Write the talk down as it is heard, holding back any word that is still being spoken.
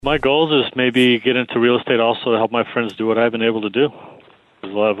My goal is maybe get into real estate also to help my friends do what I've been able to do. A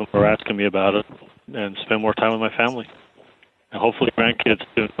lot of them are asking me about it and spend more time with my family. And hopefully grandkids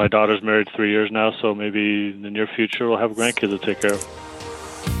soon. My daughter's married 3 years now, so maybe in the near future we'll have grandkids to take care of.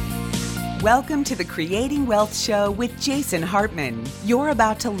 Welcome to the Creating Wealth Show with Jason Hartman. You're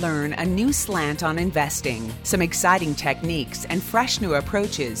about to learn a new slant on investing, some exciting techniques, and fresh new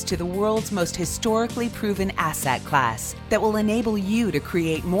approaches to the world's most historically proven asset class that will enable you to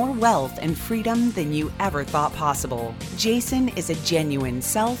create more wealth and freedom than you ever thought possible. Jason is a genuine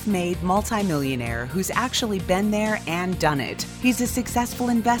self-made multimillionaire who's actually been there and done it. He's a successful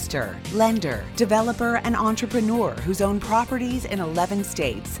investor, lender, developer, and entrepreneur who's owned properties in 11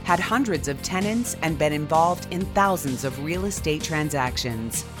 states, had hundreds of tenants, and been involved in thousands of real estate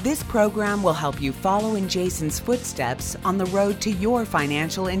transactions. This program will help you follow in Jason's footsteps on the road to your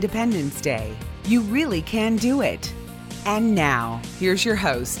financial independence day. You really can do it. And now, here's your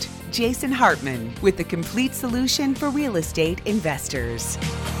host, Jason Hartman, with the complete solution for real estate investors.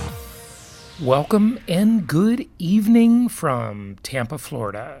 Welcome and good evening from Tampa,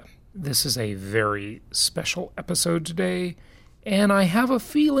 Florida. This is a very special episode today, and I have a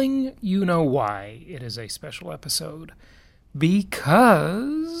feeling you know why it is a special episode.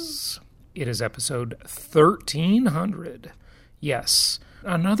 Because it is episode 1300. Yes,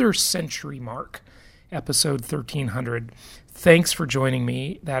 another century mark, episode 1300. Thanks for joining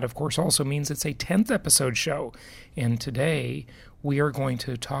me. That, of course, also means it's a 10th episode show. And today we are going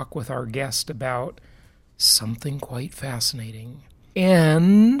to talk with our guest about something quite fascinating.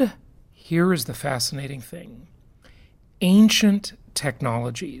 And here is the fascinating thing. Ancient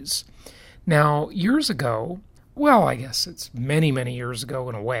technologies. Now, years ago, well, I guess it's many, many years ago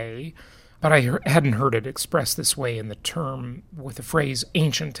in a way, but I hadn't heard it expressed this way in the term with the phrase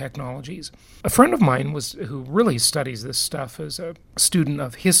ancient technologies. A friend of mine who really studies this stuff as a student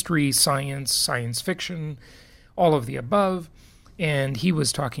of history, science fiction, all of the above, and he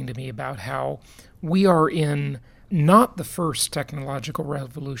was talking to me about how we are in not the first technological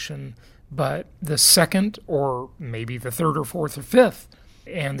revolution, but the second or maybe the third or fourth or fifth.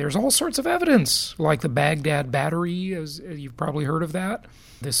 And there's all sorts of evidence, like the Baghdad battery, as you've probably heard of that,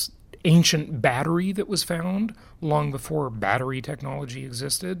 this ancient battery that was found long before battery technology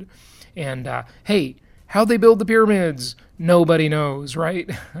existed. And hey, how'd they build the pyramids? Nobody knows, right?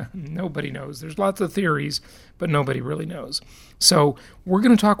 Nobody knows. There's lots of theories, but nobody really knows. So we're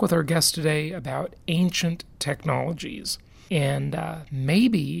going to talk with our guest today about ancient technologies. And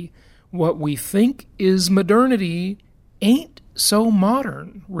maybe what we think is modernity ain't so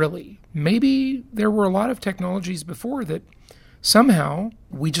modern, really. Maybe there were a lot of technologies before that somehow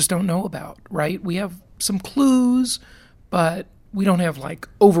we just don't know about, right? We have some clues, but we don't have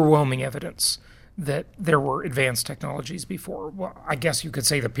overwhelming evidence that there were advanced technologies before. Well, I guess you could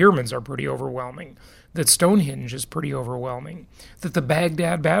say the pyramids are pretty overwhelming, that Stonehenge is pretty overwhelming, that the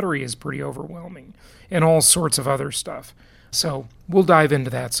Baghdad battery is pretty overwhelming, and all sorts of other stuff. So we'll dive into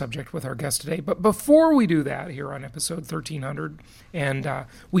that subject with our guest today. But before we do that here on episode 1300, and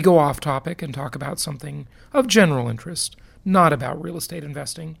we go off topic and talk about something of general interest, not about real estate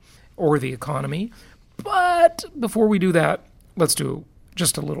investing or the economy. But before we do that, let's do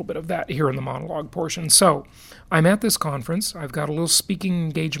just a little bit of that here in the monologue portion. So I'm at this conference. I've got a little speaking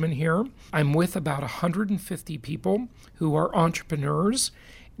engagement here. I'm with about 150 people who are entrepreneurs.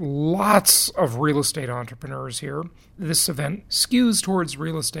 Lots of real estate entrepreneurs here. This event skews towards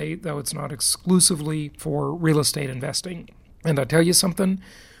real estate, though it's not exclusively for real estate investing. And I tell you something,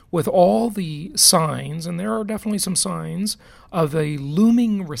 with all the signs, and there are definitely some signs, of a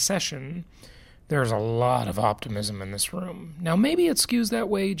looming recession, there's a lot of optimism in this room. Now, maybe it skews that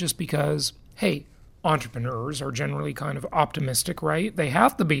way just because, hey, entrepreneurs are generally kind of optimistic, right? They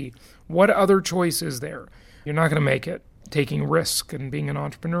have to be. What other choice is there? You're not going to make it taking risk and being an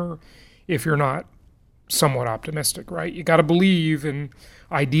entrepreneur if you're not somewhat optimistic, right? You got to believe in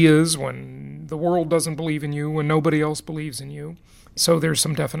ideas when the world doesn't believe in you, when nobody else believes in you. So there's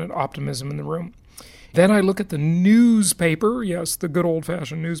some definite optimism in the room. Then I look at the newspaper, yes, the good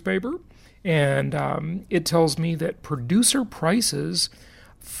old-fashioned newspaper, and it tells me that producer prices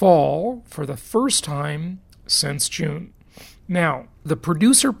fall for the first time since June. Now, the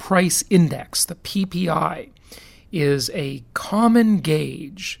Producer Price Index, the PPI, is a common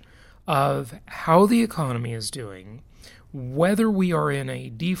gauge of how the economy is doing, whether we are in a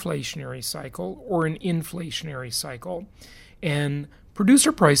deflationary cycle or an inflationary cycle. And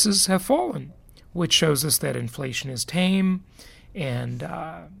producer prices have fallen, which shows us that inflation is tame. And,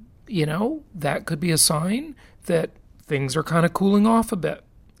 that could be a sign that things are kind of cooling off a bit.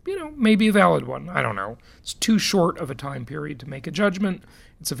 maybe a valid one. I don't know. It's too short of a time period to make a judgment.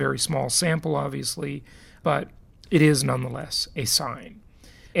 It's a very small sample, obviously, but it is nonetheless a sign.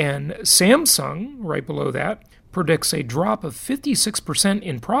 And Samsung, right below that, predicts a drop of 56%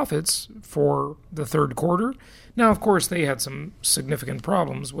 in profits for the third quarter. Now, of course, they had some significant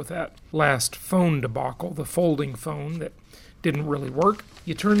problems with that last phone debacle, the folding phone that didn't really work.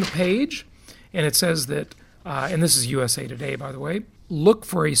 You turn the page, and it says that, and this is USA Today, by the way, look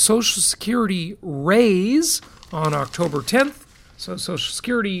for a Social Security raise on October 10th. So Social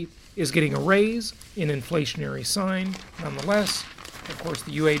Security is getting a raise, an inflationary sign, nonetheless. Of course,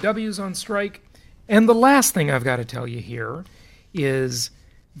 the UAW is on strike. And the last thing I've got to tell you here is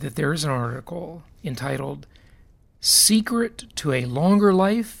that there's an article entitled Secret to a Longer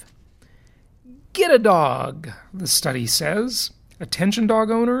Life? Get a dog, the study says. Attention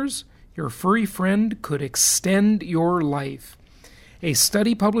dog owners, your furry friend could extend your life. A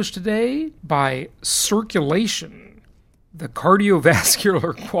study published today by Circulation, the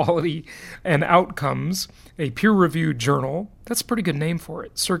Cardiovascular Quality and Outcomes, a peer-reviewed journal. That's a pretty good name for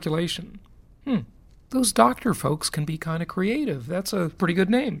it, Circulation. Those doctor folks can be kind of creative. That's a pretty good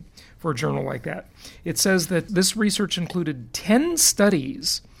name for a journal like that. It says that this research included 10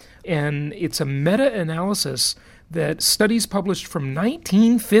 studies, and it's a meta-analysis that studies published from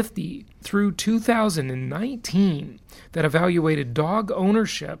 1950 through 2019 that evaluated dog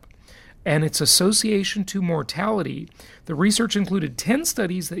ownership and its association to mortality. The research included 10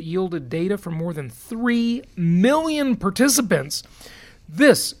 studies that yielded data from more than 3 million participants.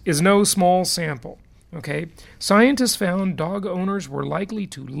 This is no small sample. Okay, scientists found dog owners were likely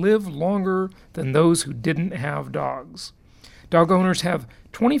to live longer than those who didn't have dogs. Dog owners have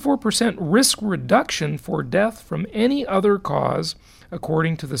 24% risk reduction for death from any other cause,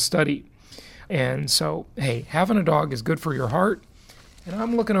 according to the study. And so, hey, having a dog is good for your heart. And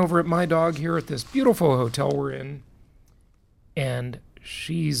I'm looking over at my dog here at this beautiful hotel we're in, and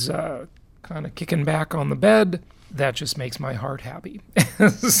she's kind of kicking back on the bed. That just makes my heart happy.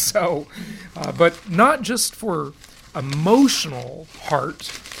 So, but not just for emotional heart,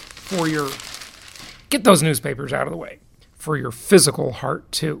 for your, get those newspapers out of the way, for your physical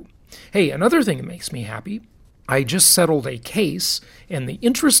heart too. Hey, another thing that makes me happy, I just settled a case, and the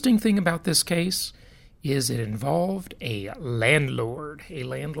interesting thing about this case is it involved a landlord.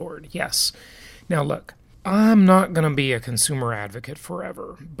 Yes. Now look, I'm not going to be a consumer advocate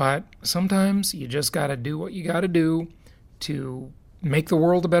forever, but sometimes you just got to do what you got to do to make the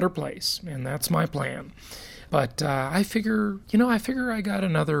world a better place, and that's my plan. But I figure I got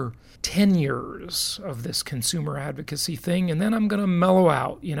another 10 years of this consumer advocacy thing, and then I'm going to mellow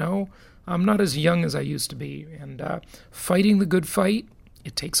out, I'm not as young as I used to be, and fighting the good fight,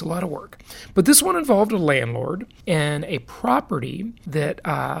 it takes a lot of work. But this one involved a landlord and a property that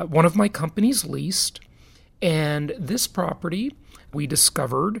one of my companies leased. And this property, we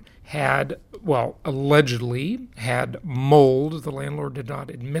discovered, allegedly had mold. The landlord did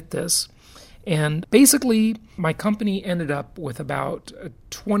not admit this. And basically, my company ended up with about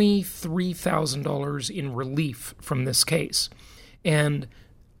 $23,000 in relief from this case. And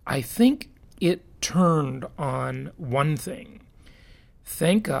I think it turned on one thing.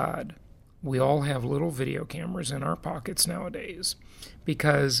 Thank God we all have little video cameras in our pockets nowadays,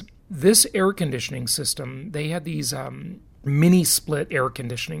 because this air conditioning system, they had these mini split air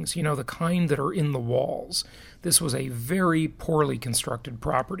conditionings, the kind that are in the walls. This was a very poorly constructed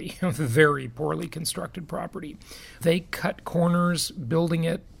property, very poorly constructed property. They cut corners, building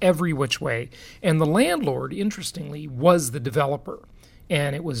it every which way. And the landlord, interestingly, was the developer.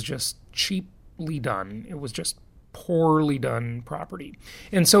 And it was just cheaply done. It was just poorly done property.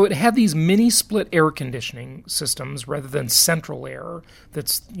 And so it had these mini split air conditioning systems rather than central air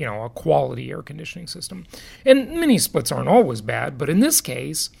that's, a quality air conditioning system. And mini splits aren't always bad, but in this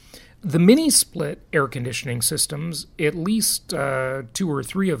case, the mini split air conditioning systems, at least 2 or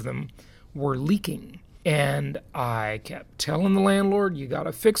 3 of them, were leaking. And I kept telling the landlord, you got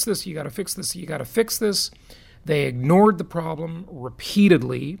to fix this, you got to fix this, you got to fix this. They ignored the problem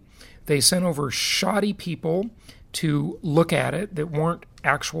repeatedly. They sent over shoddy people to look at it that weren't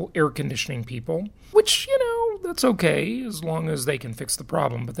actual air conditioning people, which, that's okay as long as they can fix the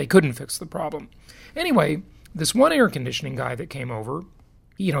problem, but they couldn't fix the problem. Anyway, this one air conditioning guy that came over,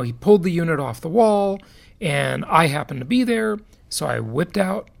 he pulled the unit off the wall, and I happened to be there, so I whipped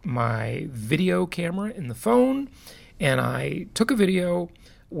out my video camera in the phone, and I took a video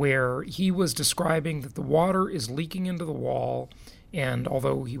where he was describing that the water is leaking into the wall, And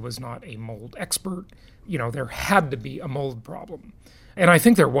although he was not a mold expert, there had to be a mold problem. And I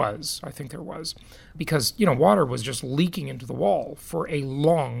think there was. Because, water was just leaking into the wall for a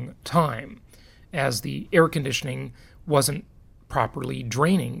long time as the air conditioning wasn't properly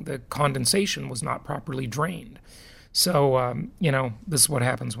draining. The condensation was not properly drained. So, this is what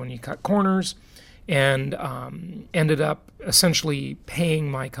happens when you cut corners, and ended up essentially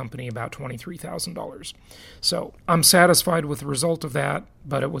paying my company about $23,000. So I'm satisfied with the result of that,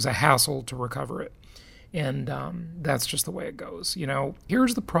 but it was a hassle to recover it. And that's just the way it goes.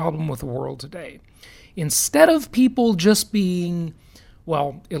 Here's the problem with the world today. Instead of people just being,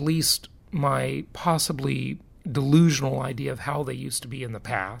 well, at least my possibly delusional idea of how they used to be in the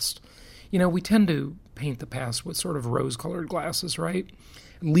past, we tend to paint the past with sort of rose-colored glasses, right?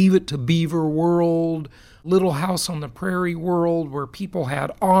 Leave It to Beaver world, Little House on the Prairie world, where people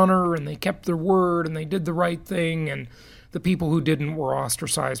had honor and they kept their word and they did the right thing, and the people who didn't were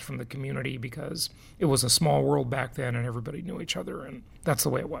ostracized from the community because it was a small world back then and everybody knew each other, and that's the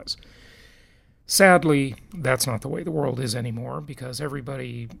way it was. Sadly, that's not the way the world is anymore, because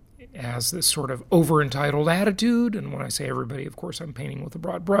everybody has this sort of over-entitled attitude. And when I say everybody, of course, I'm painting with a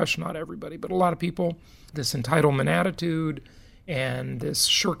broad brush, not everybody, but a lot of people, this entitlement attitude and this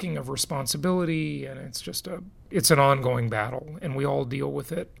shirking of responsibility, and it's an ongoing battle, and we all deal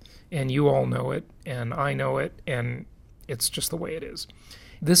with it, and you all know it, and I know it, and it's just the way it is.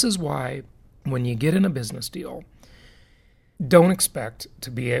 This is why when you get in a business deal, don't expect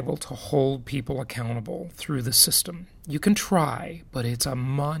to be able to hold people accountable through the system. You can try, but it's a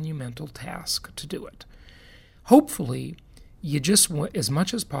monumental task to do it. Hopefully, you just, as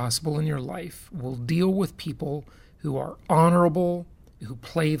much as possible in your life, will deal with people who are honorable, who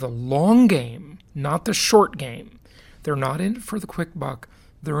play the long game, not the short game. They're not in it for the quick buck.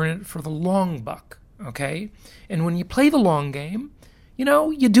 They're in it for the long buck, okay? And when you play the long game,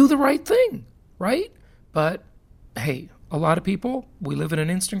 you do the right thing, right? But, hey, a lot of people, we live in an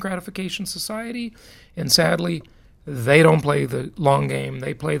instant gratification society, and sadly, they don't play the long game.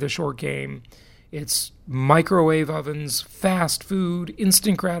 They play the short game. It's microwave ovens, fast food,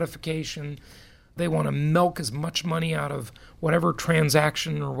 instant gratification. They want to milk as much money out of whatever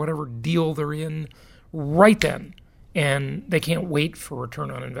transaction or whatever deal they're in right then, and they can't wait for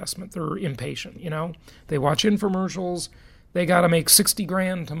return on investment. They're impatient, They watch infomercials. They got to make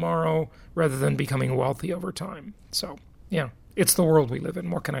 $60,000 tomorrow rather than becoming wealthy over time. So, yeah, it's the world we live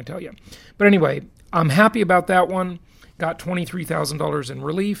in. What can I tell you? But anyway, I'm happy about that one. Got $23,000 in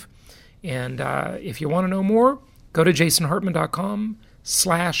relief. And if you want to know more, go to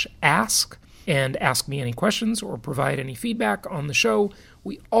jasonhartman.com/ask and ask me any questions or provide any feedback on the show.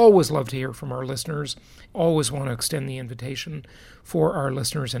 We always love to hear from our listeners. Always want to extend the invitation for our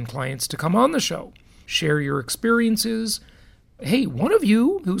listeners and clients to come on the show. Share your experiences. Hey, one of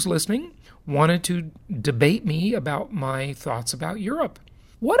you who's listening wanted to debate me about my thoughts about Europe.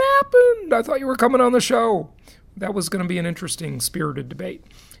 What happened? I thought you were coming on the show. That was going to be an interesting, spirited debate.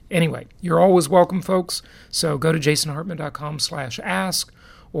 Anyway, you're always welcome, folks. So go to jasonhartman.com/ask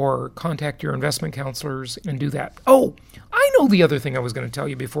or contact your investment counselors and do that. Oh, I know the other thing I was going to tell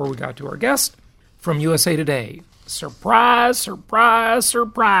you before we got to our guest from USA Today. Surprise, surprise,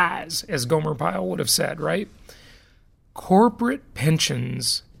 surprise, as Gomer Pyle would have said, right? Corporate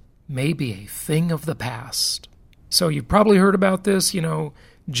pensions may be a thing of the past. So you've probably heard about this,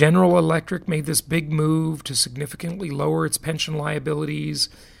 General Electric made this big move to significantly lower its pension liabilities,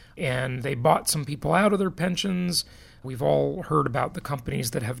 and they bought some people out of their pensions. We've all heard about the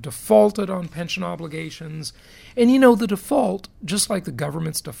companies that have defaulted on pension obligations. And the default, just like the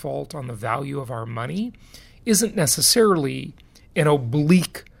government's default on the value of our money, isn't necessarily an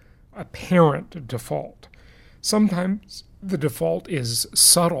oblique, apparent default. Sometimes the default is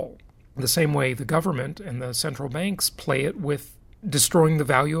subtle, the same way the government and the central banks play it with destroying the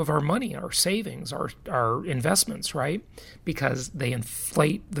value of our money, our savings, our investments, right? Because they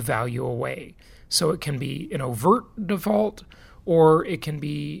inflate the value away. So it can be an overt default, or it can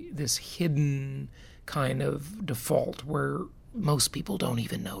be this hidden kind of default where most people don't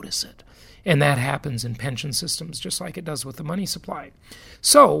even notice it. And that happens in pension systems just like it does with the money supply.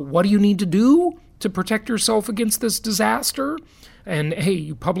 So what do you need to do to protect yourself against this disaster? And hey,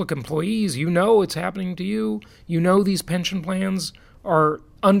 you public employees, it's happening to you. These pension plans are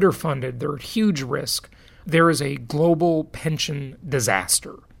underfunded. They're at huge risk. There is a global pension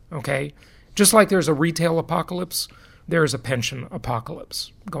disaster, okay? Just like there's a retail apocalypse, there's a pension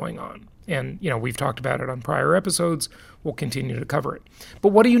apocalypse going on. And, we've talked about it on prior episodes. We'll continue to cover it. But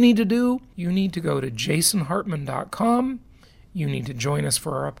what do you need to do? You need to go to jasonhartman.com you need to join us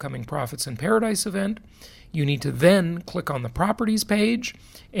for our upcoming Profits in Paradise event. You need to then click on the properties page,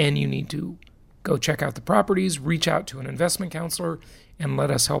 and you need to go check out the properties, reach out to an investment counselor, and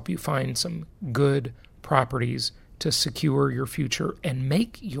let us help you find some good properties to secure your future and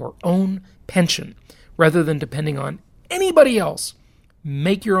make your own pension rather than depending on anybody else.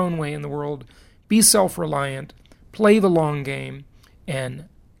 Make your own way in the world, be self-reliant, play the long game, and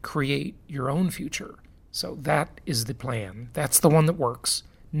create your own future. So that is the plan. That's the one that works,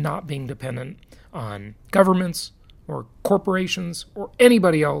 not being dependent on governments or corporations or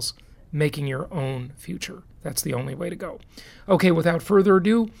anybody else, making your own future. That's the only way to go. Okay, without further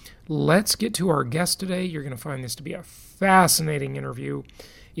ado, let's get to our guest today. You're going to find this to be a fascinating interview.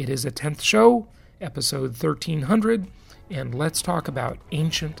 It is a 10th show, episode 1300, and let's talk about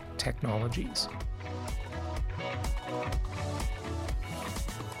ancient technologies.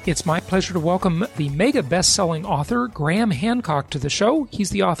 It's my pleasure to welcome the mega best-selling author Graham Hancock to the show.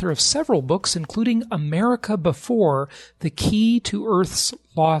 He's the author of several books, including America Before, The Key to Earth's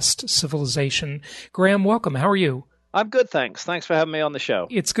Lost Civilization. Graham, welcome. How are you? I'm good, thanks. Thanks for having me on the show.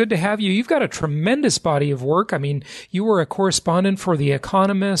 It's good to have you. You've got a tremendous body of work. I mean, you were a correspondent for The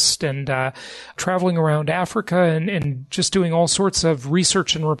Economist and traveling around Africa and just doing all sorts of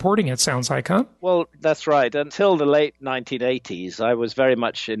research and reporting, it sounds like, huh? Well, that's right. Until the late 1980s, I was very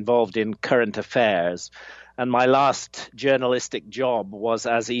much involved in current affairs. And my last journalistic job was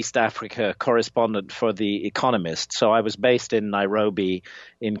as East Africa correspondent for The Economist. So I was based in Nairobi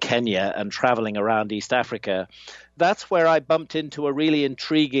in Kenya and traveling around East Africa. That's where I bumped into a really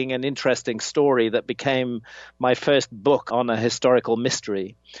intriguing and interesting story that became my first book on a historical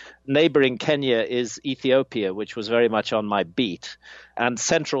mystery. Neighboring Kenya is Ethiopia, which was very much on my beat. And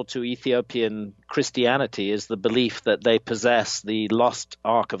central to Ethiopian Christianity is the belief that they possess the lost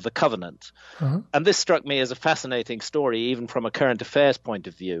Ark of the Covenant. And this struck me as a fascinating story, even from a current affairs point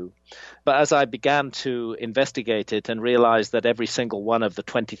of view. But as I began to investigate it and realized that every single one of the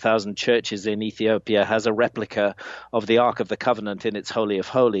 20,000 churches in Ethiopia has a replica of the Ark of the Covenant in its Holy of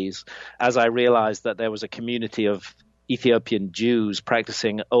Holies, as I realized that there was a community of Ethiopian Jews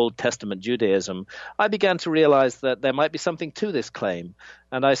practicing Old Testament Judaism, I began to realize that there might be something to this claim.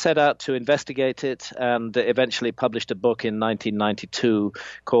 And I set out to investigate it and eventually published a book in 1992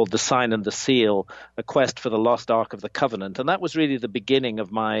 called The Sign and the Seal, A Quest for the Lost Ark of the Covenant. And that was really the beginning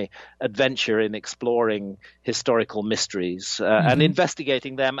of my adventure in exploring historical mysteries and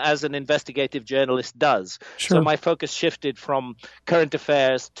investigating them as an investigative journalist does. Sure. So my focus shifted from current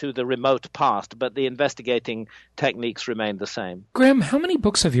affairs to the remote past, but the investigating techniques remained the same. Graham, how many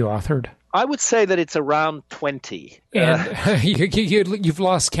books have you authored? I would say that it's around 20. And you've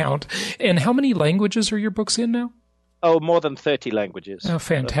lost count. And how many languages are your books in now? Oh, more than 30 languages. Oh,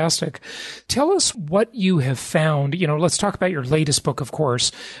 fantastic. Tell us what you have found. Let's talk about your latest book, of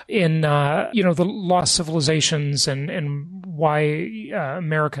course, in, the lost civilizations and why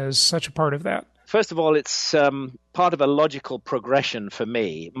America is such a part of that. First of all, it's part of a logical progression for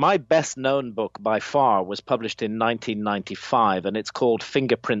me. My best-known book by far was published in 1995, and it's called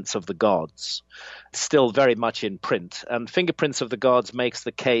Fingerprints of the Gods. It's still very much in print. And Fingerprints of the Gods makes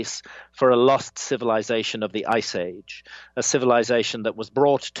the case for a lost civilization of the Ice Age, a civilization that was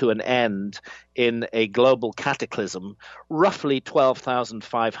brought to an end in a global cataclysm roughly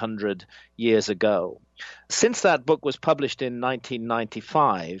 12,500 years ago. Since that book was published in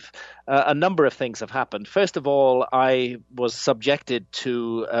 1995, a number of things have happened. First of all, I was subjected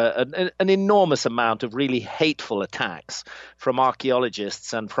to an enormous amount of really hateful attacks from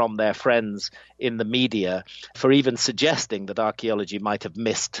archaeologists and from their friends in the media for even suggesting that archaeology might have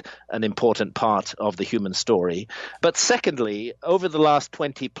missed an important part of the human story. But secondly, over the last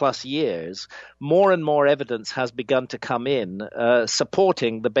 20 plus years, more and more evidence has begun to come in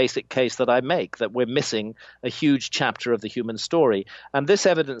supporting the basic case that I make, that we're missing a huge chapter of the human story. And this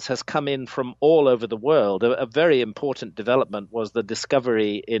evidence has come in from all over the world. A very important development was the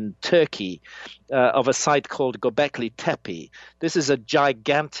discovery in Turkey of a site called Göbekli Tepe. This is a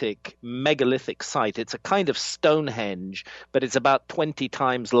gigantic megalithic site. It's a kind of Stonehenge, but it's about 20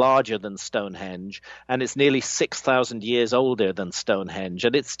 times larger than Stonehenge, and it's nearly 6,000 years older than Stonehenge.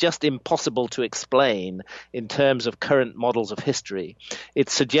 And it's just impossible to explain in terms of current models of history. It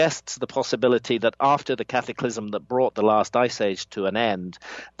suggests the possibility that after the cataclysm that brought the last ice age to an end,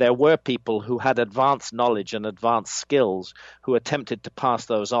 there were people who had advanced knowledge and advanced skills who attempted to pass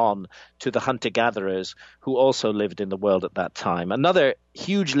those on to the hunter-gatherers who also lived in the world at that time. Another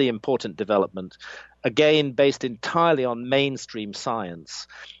hugely important development, again based entirely on mainstream science,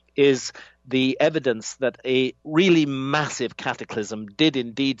 is the evidence that a really massive cataclysm did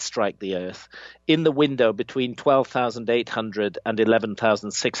indeed strike the Earth in the window between 12,800 and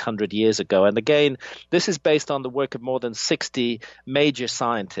 11,600 years ago. And again, this is based on the work of more than 60 major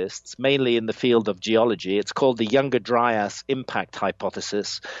scientists, mainly in the field of geology. It's called the Younger Dryas Impact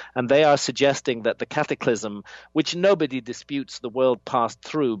Hypothesis, and they are suggesting that the cataclysm, which nobody disputes the world passed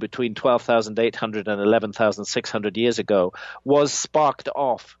through between 12,800 and 11,600 years ago, was sparked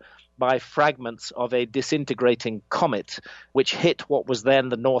off by fragments of a disintegrating comet, which hit what was then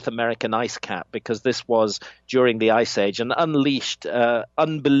the North American ice cap, because this was during the Ice Age, and unleashed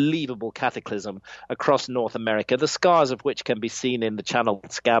unbelievable cataclysm across North America, the scars of which can be seen in the Channel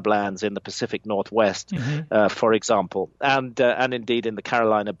Scablands in the Pacific Northwest, for example, and indeed in the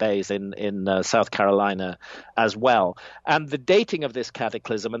Carolina Bays in South Carolina as well. And the dating of this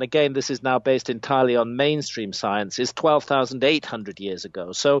cataclysm, and again, this is now based entirely on mainstream science, is 12,800 years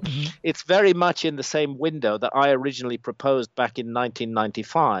ago. So it's very much in the same window that I originally proposed back in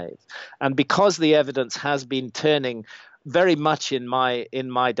 1995. And because the evidence has been turning very much in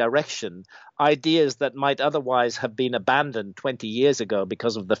my direction, ideas that might otherwise have been abandoned 20 years ago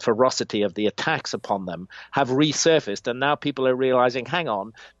because of the ferocity of the attacks upon them have resurfaced. And now people are realizing, hang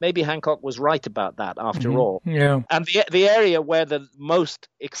on, maybe Hancock was right about that after all. Yeah. And the area where the most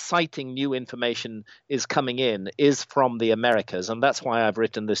exciting new information is coming in is from the Americas. And that's why I've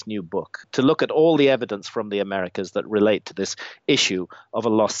written this new book, to look at all the evidence from the Americas that relate to this issue of a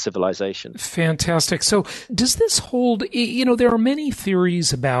lost civilization. Fantastic. So does this hold, there are many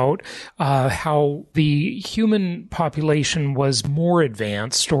theories about how the human population was more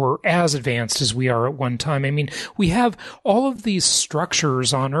advanced or as advanced as we are at one time. I mean, we have all of these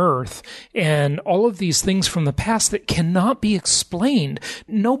structures on Earth and all of these things from the past that cannot be explained.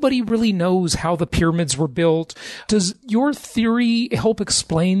 Nobody really knows how the pyramids were built. Does your theory help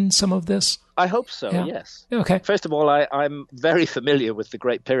explain some of this? I hope so, yes. Okay. First of all, I'm very familiar with the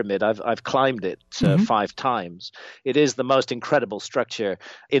Great Pyramid. I've climbed it 5 times. It is the most incredible structure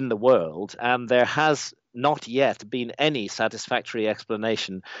in the world, and there has not yet been any satisfactory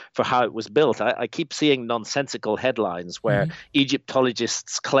explanation for how it was built. I keep seeing nonsensical headlines where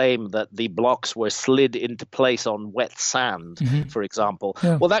Egyptologists claim that the blocks were slid into place on wet sand, for example.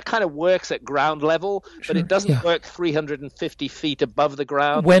 Yeah. Well, that kind of works at ground level, but it doesn't work 350 feet above the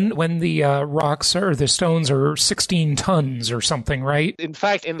ground. When the rocks or the stones are 16 tons or something, right? In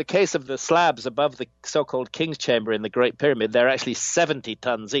fact, in the case of the slabs above the so-called King's Chamber in the Great Pyramid, they're actually 70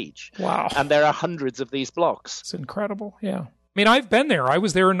 tons each. Wow. And there are hundreds of these blocks. It's incredible. Yeah. I mean, I've been there. I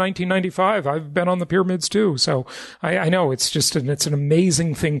was there in 1995. I've been on the pyramids too. So I know it's an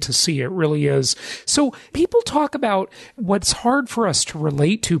amazing thing to see. It really is. So people talk about what's hard for us to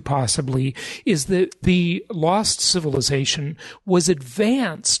relate to possibly is that the lost civilization was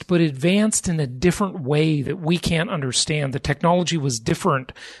advanced, but advanced in a different way that we can't understand. The technology was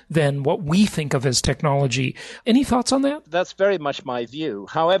different than what we think of as technology. Any thoughts on that? That's very much my view.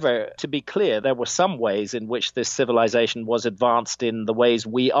 However, to be clear, there were some ways in which this civilization was advanced in the ways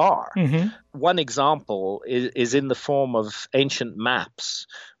we are. One example is in the form of ancient maps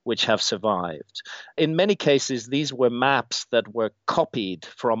which have survived. In many cases, these were maps that were copied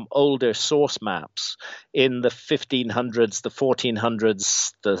from older source maps in the 1500s, the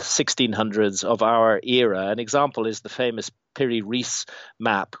 1400s, the 1600s of our era. An example is the famous Piri Reis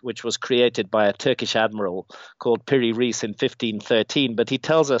map, which was created by a Turkish admiral called Piri Reis in 1513. But he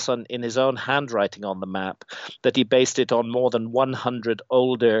tells us in his own handwriting on the map that he based it on more than 100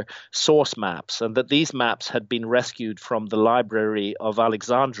 older source maps, and that these maps had been rescued from the library of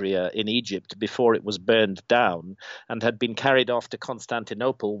Alexandria in Egypt before it was burned down, and had been carried off to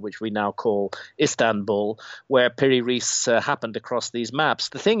Constantinople, which we now call Istanbul, where Piri Reis happened across these maps.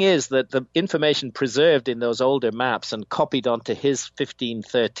 The thing is that the information preserved in those older maps and copied onto his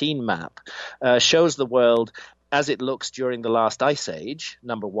 1513 map shows the world as it looks during the last ice age,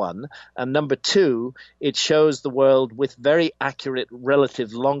 number one. And number two, it shows the world with very accurate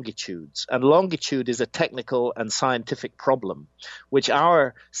relative longitudes. And longitude is a technical and scientific problem, which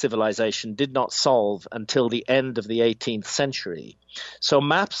our civilization did not solve until the end of the 18th century. So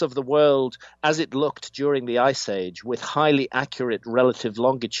maps of the world as it looked during the Ice Age with highly accurate relative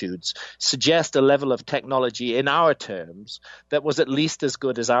longitudes suggest a level of technology in our terms that was at least as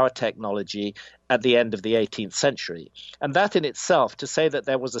good as our technology at the end of the 18th century. And that in itself, to say that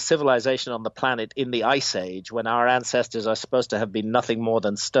there was a civilization on the planet in the Ice Age when our ancestors are supposed to have been nothing more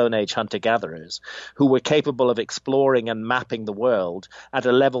than Stone Age hunter-gatherers who were capable of exploring and mapping the world at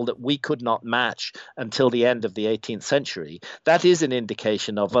a level that we could not match until the end of the 18th century, that is is an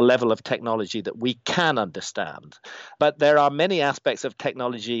indication of a level of technology that we can understand. But there are many aspects of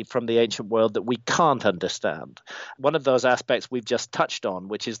technology from the ancient world that we can't understand. One of those aspects we've just touched on,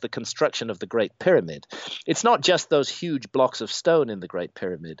 which is the construction of the Great Pyramid. It's not just those huge blocks of stone in the Great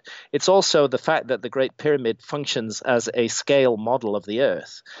Pyramid. It's also the fact that the Great Pyramid functions as a scale model of the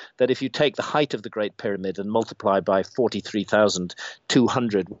Earth, that if you take the height of the Great Pyramid and multiply by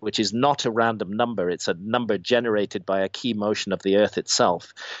 43,200, which is not a random number, it's a number generated by a key motion of the Earth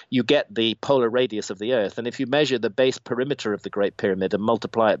itself, you get the polar radius of the Earth. And if you measure the base perimeter of the Great Pyramid and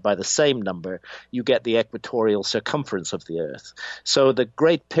multiply it by the same number, you get the equatorial circumference of the Earth. So the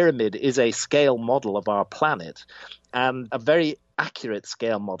Great Pyramid is a scale model of our planet, and a very accurate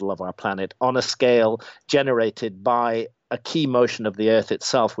scale model of our planet on a scale generated by a key motion of the Earth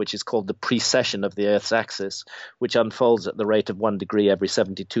itself, which is called the precession of the Earth's axis, which unfolds at the rate of 1 degree every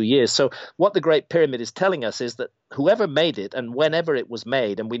 72 years. So what the Great Pyramid is telling us is that whoever made it and whenever it was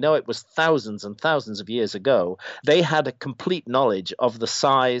made, and we know it was thousands and thousands of years ago, they had a complete knowledge of the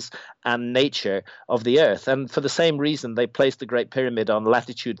size and nature of the Earth. And for the same reason, they placed the Great Pyramid on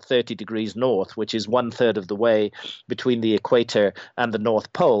latitude 30 degrees north, which is 1/3 of the way between the equator and the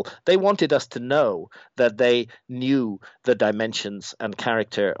North Pole. They wanted us to know that they knew the dimensions and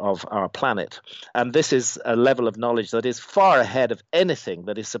character of our planet. And this is a level of knowledge that is far ahead of anything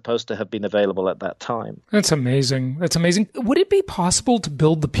that is supposed to have been available at that time. That's amazing. That's amazing. Would it be possible to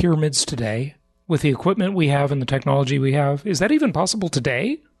build the pyramids today with the equipment we have and the technology we have? Is that even possible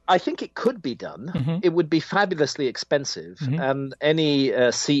today? I think it could be done. It would be fabulously expensive. And any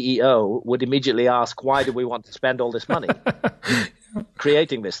CEO would immediately ask, why do we want to spend all this money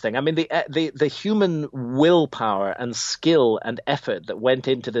creating this thing? I mean, the human willpower and skill and effort that went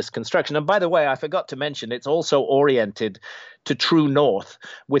into this construction. And by the way, I forgot to mention, it's also oriented to true north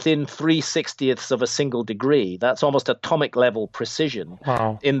within 3/60ths of a single degree. That's almost atomic level precision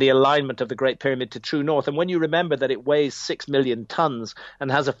in the alignment of the Great Pyramid to true north. And when you remember that it weighs 6 million tons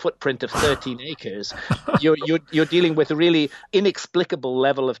and has a footprint of 13 acres, you're dealing with a really inexplicable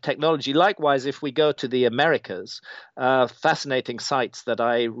level of technology. Likewise, if we go to the Americas, fascinating sites that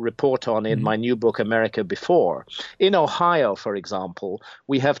I report on in my new book, America Before. In Ohio, for example,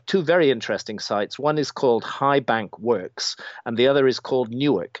 we have two very interesting sites. One is called High Bank Works, and the other is called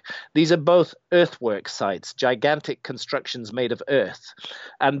Newark. These are both earthwork sites, gigantic constructions made of earth.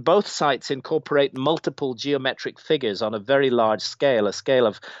 And both sites incorporate multiple geometric figures on a very large scale, a scale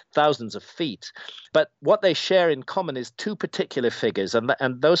of thousands of feet. But what they share in common is two particular figures, and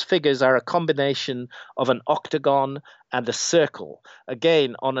those figures are a combination of an octagon and a circle,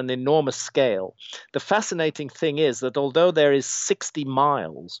 again, on an enormous scale. The fascinating thing is that although there is 60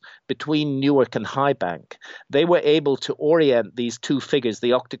 miles between Newark and High Bank, they were able to orient these two figures,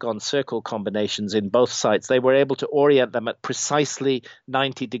 the octagon-circle combinations in both sites, they were able to orient them at precisely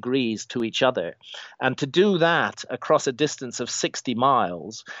 90 degrees to each other. And to do that across a distance of 60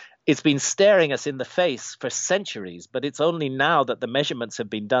 miles, it's been staring us in the face for centuries, but it's only now that the measurements have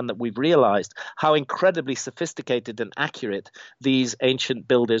been done that we've realized how incredibly sophisticated and accurate these ancient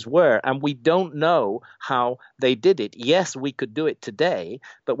builders were. And we don't know how they did it. Yes, we could do it today,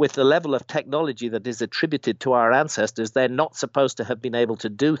 but with the level of technology that is attributed to our ancestors, they're not supposed to have been able to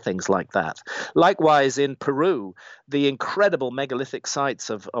do things like that. Likewise, in Peru, the incredible megalithic sites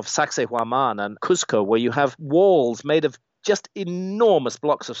of Sacsayhuaman and Cuzco, where you have walls made of just enormous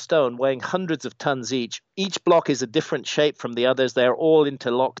blocks of stone weighing hundreds of tons each. Each block is a different shape from the others. They're all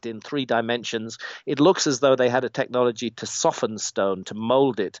interlocked in 3 dimensions. It looks as though they had a technology to soften stone, to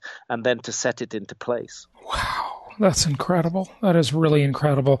mold it, and then to set it into place. Wow. That's incredible. That is really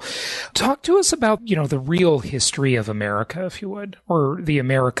incredible. Talk to us about, the real history of America, if you would, or the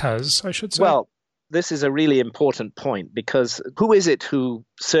Americas, I should say. Well, this is a really important point, because who is it who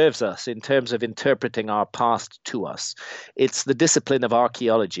serves us in terms of interpreting our past to us? It's the discipline of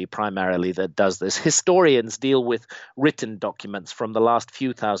archaeology primarily that does this. Historians deal with written documents from the last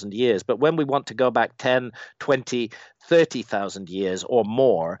few thousand years, but when we want to go back 10, 20, 30,000 years or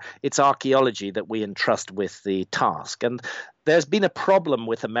more, it's archaeology that we entrust with the task. And there's been a problem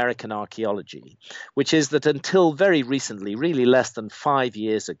with American archaeology, which is that until very recently, really less than 5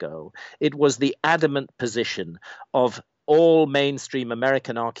 years ago, it was the adamant position of all mainstream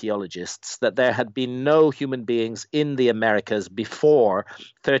American archaeologists that there had been no human beings in the Americas before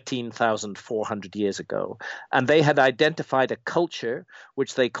 13,400 years ago. And they had identified a culture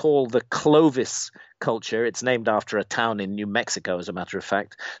which they call the Clovis culture. It's named after a town in New Mexico, as a matter of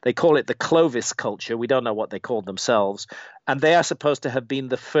fact. They call it the Clovis culture. We don't know what they called themselves. And they are supposed to have been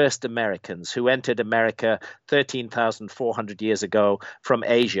the first Americans who entered America 13,400 years ago from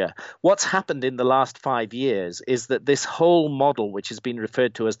Asia. What's happened in the last 5 years is that this whole model, which has been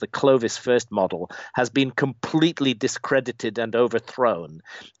referred to as the Clovis first model, has been completely discredited and overthrown.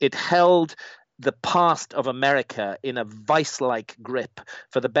 It held the past of America in a vice-like grip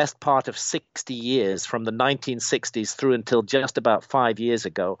for the best part of 60 years, from the 1960s through until just about 5 years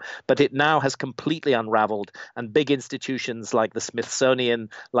ago. But it now has completely unraveled, and big institutions like the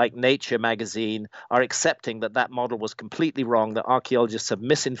Smithsonian, like Nature magazine, are accepting that that model was completely wrong, that archaeologists have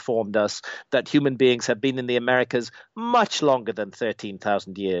misinformed us, that human beings have been in the Americas much longer than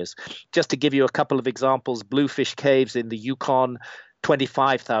 13,000 years. Just to give you a couple of examples, Bluefish Caves in the Yukon,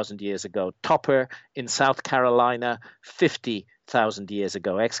 25,000 years ago. Topper in South Carolina, 50,000 years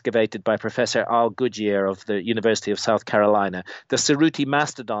ago, excavated by Professor Al Goodyear of the University of South Carolina. The Cerruti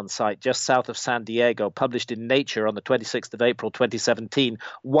Mastodon site just south of San Diego, published in Nature on the 26th of April 2017,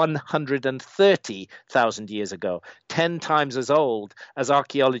 130,000 years ago, 10 times as old as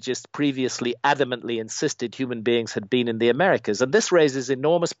archaeologists previously adamantly insisted human beings had been in the Americas. And this raises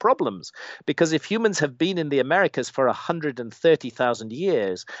enormous problems, because if humans have been in the Americas for 130,000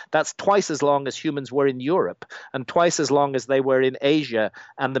 years, that's twice as long as humans were in Europe, and twice as long as they were in Asia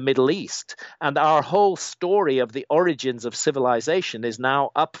and the Middle East. And our whole story of the origins of civilization is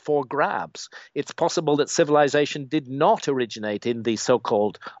now up for grabs. It's possible that civilization did not originate in the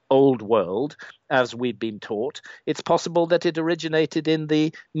so-called Old World, as we've been taught. It's possible that it originated in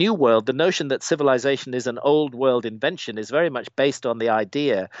the New World. The notion that civilization is an Old World invention is very much based on the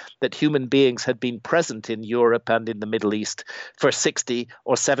idea that human beings had been present in Europe and in the Middle East for 60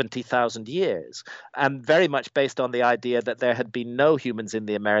 or 70,000 years, and very much based on the idea that there had been no humans in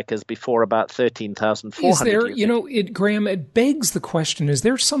the Americas before about 13,400 Is there, years ago. Graham, it begs the question, is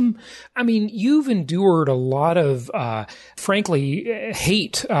there some, you've endured a lot of, frankly,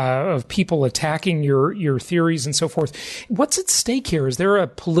 hate of people attacking your theories and so forth. What's at stake here? Is there a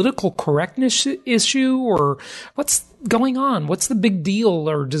political correctness issue, or what's going on? What's the big deal?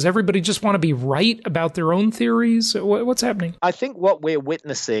 Or does everybody just want to be right about their own theories? What's happening? I think what we're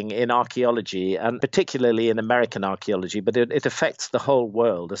witnessing in archaeology, and particularly in American archaeology, but it affects the whole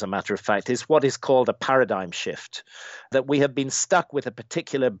world, as a matter of fact, is what is called a paradigm shift. That we have been stuck with a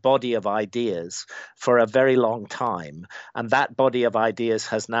particular body of ideas for a very long time, and that body of ideas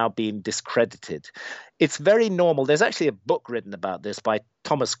has now been discredited. It's very normal. There's actually a book written about this by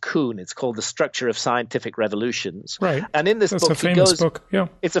Thomas Kuhn. It's called The Structure of Scientific Revolutions. Right. And in this book, it's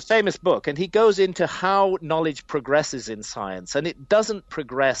a famous book, and he goes into how knowledge progresses in science. And it doesn't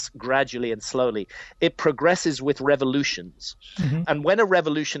progress gradually and slowly. It progresses with revolutions. Mm-hmm. And when a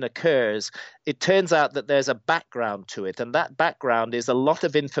revolution occurs, it turns out that there's a background to it. And that background is a lot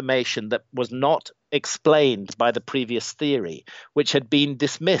of information that was not explained by the previous theory, which had been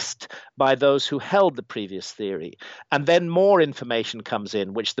dismissed by those who held the previous theory. And then more information comes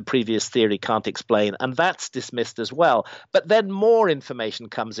in, which the previous theory can't explain, and that's dismissed as well. But then more information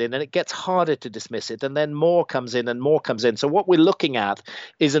comes in, and it gets harder to dismiss it, and then more comes in and more comes in. So what we're looking at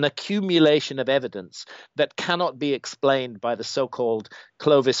is an accumulation of evidence that cannot be explained by the so-called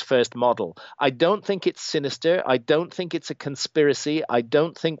Clovis first model. I don't think it's sinister. I don't think it's a conspiracy. I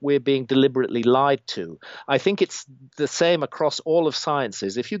don't think we're being deliberately lied to. I think it's the same across all of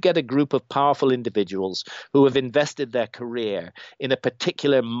sciences. If you get a group of powerful individuals who have invested their career in a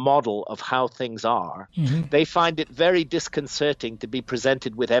particular model of how things are, mm-hmm. they find it very disconcerting to be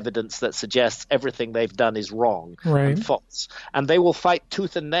presented with evidence that suggests everything they've done is wrong and false. And they will fight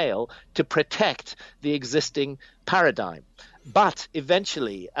tooth and nail to protect the existing paradigm. But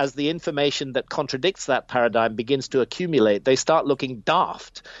eventually, as the information that contradicts that paradigm begins to accumulate, they start looking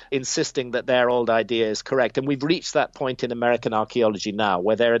daft, insisting that their old idea is correct. And we've reached that point in American archaeology now,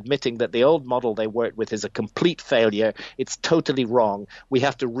 where they're admitting that the old model they worked with is a complete failure. It's totally wrong. We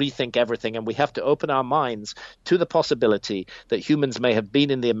have to rethink everything, and we have to open our minds to the possibility that humans may have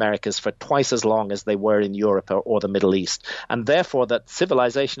been in the Americas for twice as long as they were in Europe or the Middle East, and therefore that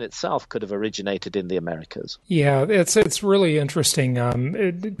civilization itself could have originated in the Americas. Yeah, it's really interesting.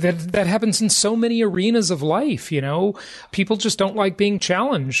 That happens in so many arenas of life. People just don't like being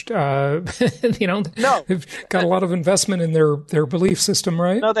challenged. No, they've got a lot of investment in their belief system,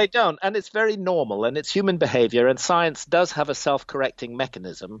 right? No, they don't, and it's very normal, and it's human behavior. And science does have a self-correcting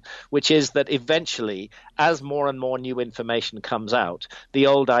mechanism, which is that eventually, as more and more new information comes out, the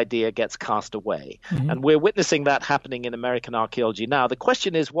old idea gets cast away. Mm-hmm. And we're witnessing that happening in American archaeology now. The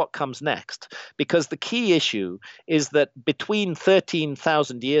question is, what comes next? Because the key issue is that between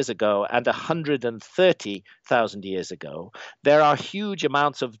 13,000 years ago and 130,000 years ago, there are huge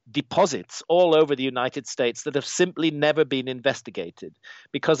amounts of deposits all over the United States that have simply never been investigated,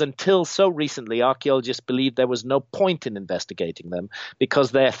 because until so recently, archaeologists believed there was no point in investigating them,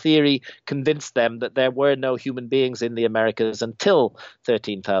 because their theory convinced them that there were no human beings in the Americas until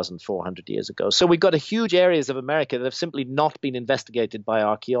 13,400 years ago. So we've got a huge areas of America that have simply not been investigated by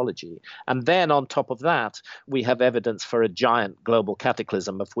archaeology. And then on top of that, we have evidence for a giant global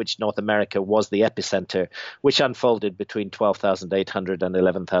cataclysm, of which North America was the epicenter, which unfolded between 12,800 and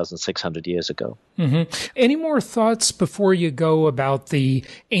 11,600 years ago. Mm-hmm. Any more thoughts before you go about the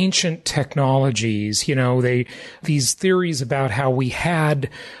ancient technologies? You know, these theories about how we had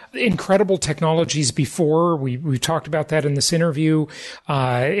incredible technologies before. We've talked about that in this interview.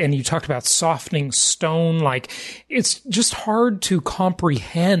 And you talked about softening stone. Like, it's just hard to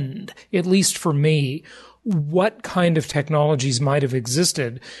comprehend, at least for me, what kind of technologies might have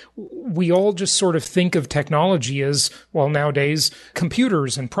existed. We all just sort of think of technology as, well, nowadays,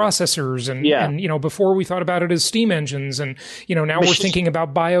 computers and processors. And, and, you know, before we thought about it as steam engines. And, you know, now we're thinking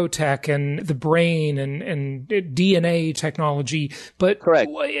about biotech and the brain and DNA technology. But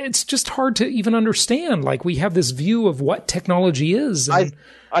it's just hard to even understand. Like, we have this view of what technology is. And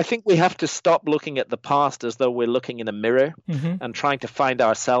I think we have to stop looking at the past as though we're looking in a mirror and trying to find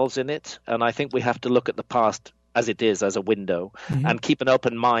ourselves in it. And I think we have to look at the past as it is, as a window, and keep an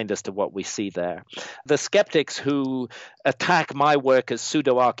open mind as to what we see there. The skeptics who attack my work as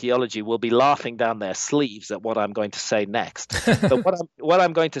pseudo-archaeology will be laughing down their sleeves at what I'm going to say next. But what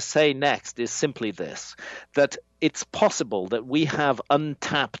I'm going to say next is simply this, that it's possible that we have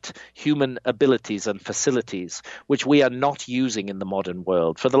untapped human abilities and facilities which we are not using in the modern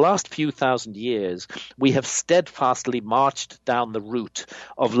world. For the last few thousand years, we have steadfastly marched down the route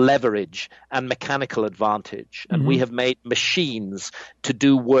of leverage and mechanical advantage, and we have made machines to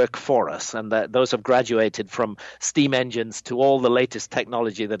do work for us, and those have graduated from steam engines to all the latest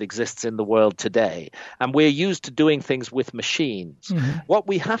technology that exists in the world today. And we're used to doing things with machines. What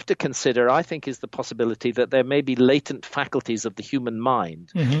we have to consider, I think, is the possibility that there may be latent faculties of the human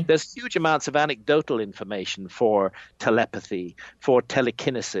mind. There's huge amounts of anecdotal information for telepathy, for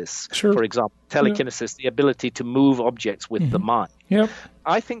telekinesis, for example. Telekinesis, the ability to move objects with the mind.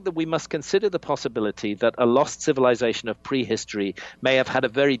 I think that we must consider the possibility that a lost civilization of prehistory may have had a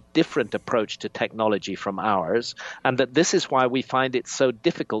very different approach to technology from ours, and that this is why we find it so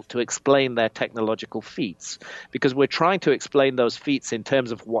difficult to explain their technological feats, because we're trying to explain those feats in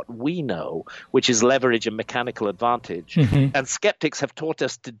terms of what we know, which is leverage and mechanical advantage. And skeptics have taught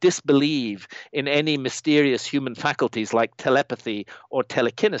us to disbelieve in any mysterious human faculties like telepathy or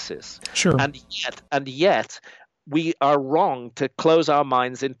telekinesis. And yet, we are wrong to close our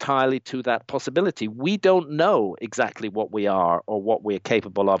minds entirely to that possibility. We don't know exactly what we are or what we're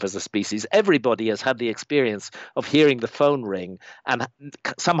capable of as a species. Everybody has had the experience of hearing the phone ring and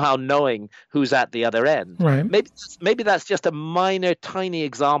somehow knowing who's at the other end. Maybe that's just a minor, tiny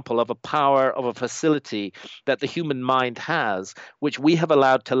example of a power of a facility that the human mind has, which we have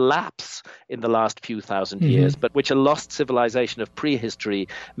allowed to lapse in the last few thousand years, but which a lost civilization of prehistory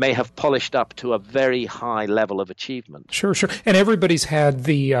may have polished up to a very high level of achievement. Sure. And everybody's had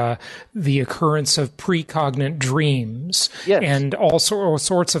the occurrence of precognate dreams and all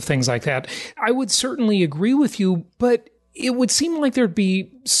sorts of things like that. I would certainly agree with you, but it would seem like there'd be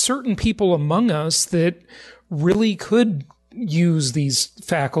certain people among us that really could use these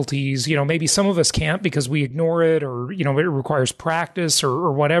faculties. You know, maybe some of us can't because we ignore it, or, you know, it requires practice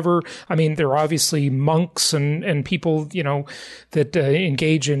or whatever. I mean, there are obviously monks and people, you know, that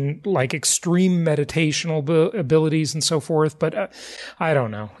engage in like extreme meditational abilities and so forth. But I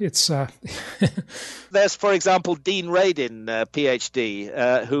don't know. It's There's, for example, Dean Radin,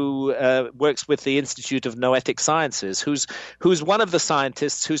 PhD, who works with the Institute of Noetic Sciences, who's one of the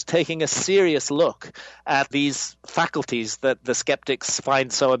scientists who's taking a serious look at these faculties that the skeptics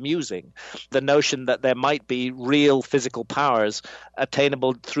find so amusing. The notion that there might be real physical powers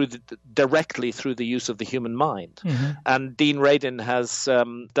attainable directly through the use of the human mind. And Dean Radin has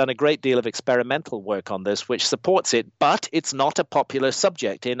done a great deal of experimental work on this, which supports it, but it's not a popular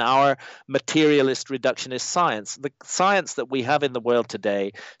subject in our materialist reductionist science. The science that we have in the world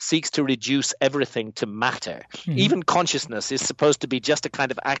today seeks to reduce everything to matter. Even consciousness is supposed to be just a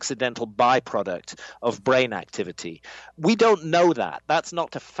kind of accidental byproduct of brain activity. We We don't know that. That's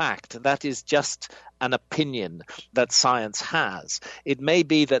not a fact. That is just an opinion that science has. It may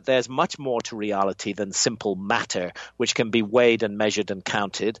be that there's much more to reality than simple matter, which can be weighed and measured and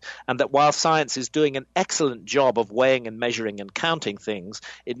counted, and that while science is doing an excellent job of weighing and measuring and counting things,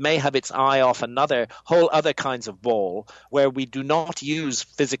 it may have its eye off another whole other kinds of ball where we do not use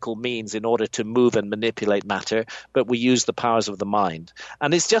physical means in order to move and manipulate matter, but we use the powers of the mind.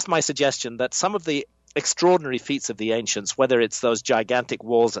 And it's just my suggestion that some of the extraordinary feats of the ancients, whether it's those gigantic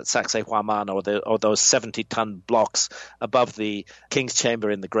walls at Sacsayhuaman or those 70-ton blocks above the King's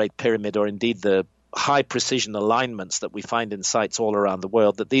Chamber in the Great Pyramid, or indeed the high precision alignments that we find in sites all around the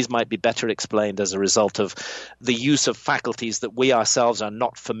world, that these might be better explained as a result of the use of faculties that we ourselves are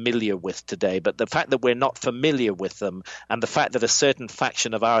not familiar with today. But the fact that we're not familiar with them and the fact that a certain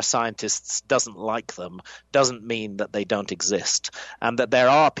faction of our scientists doesn't like them doesn't mean that they don't exist, and that there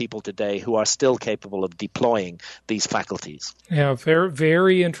are people today who are still capable of deploying these faculties. Yeah, very,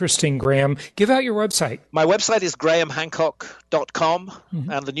 very interesting, Graham. Give out your website. My website is grahamhancock.com,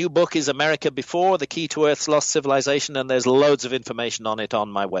 and the new book is America Before, The Key to Earth's Lost Civilization, and there's loads of information on it on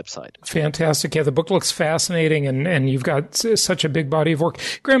my website. Fantastic. Yeah, the book looks fascinating, and you've got such a big body of work.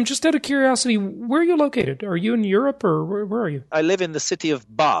 Graham, just out of curiosity, where are you located? Are you in Europe, or where are you? I live in the city of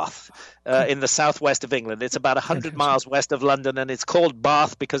Bath, in the southwest of England. It's about 100 miles west of London, and it's called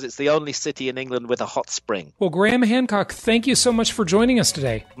Bath because it's the only city in England with a hot spring. Well, Graham Hancock, thank you so much for joining us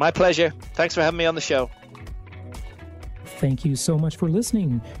today. My pleasure. Thanks for having me on the show. Thank you so much for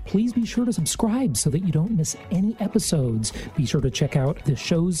listening. Please be sure to subscribe so that you don't miss any episodes. Be sure to check out the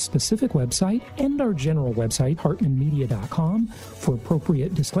show's specific website and our general website, hartmanmedia.com, for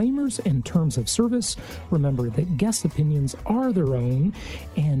appropriate disclaimers and terms of service. Remember that guest opinions are their own,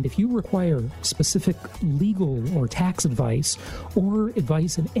 and if you require specific legal or tax advice or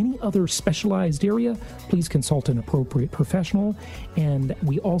advice in any other specialized area, please consult an appropriate professional. And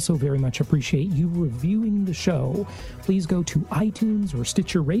we also very much appreciate you reviewing the show. Please go to iTunes or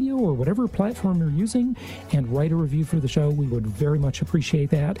Stitcher Radio or whatever platform you're using and write a review for the show. We would very much appreciate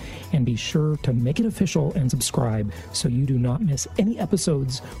that. And be sure to make it official and subscribe so you do not miss any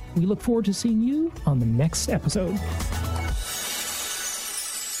episodes. We look forward to seeing you on the next episode.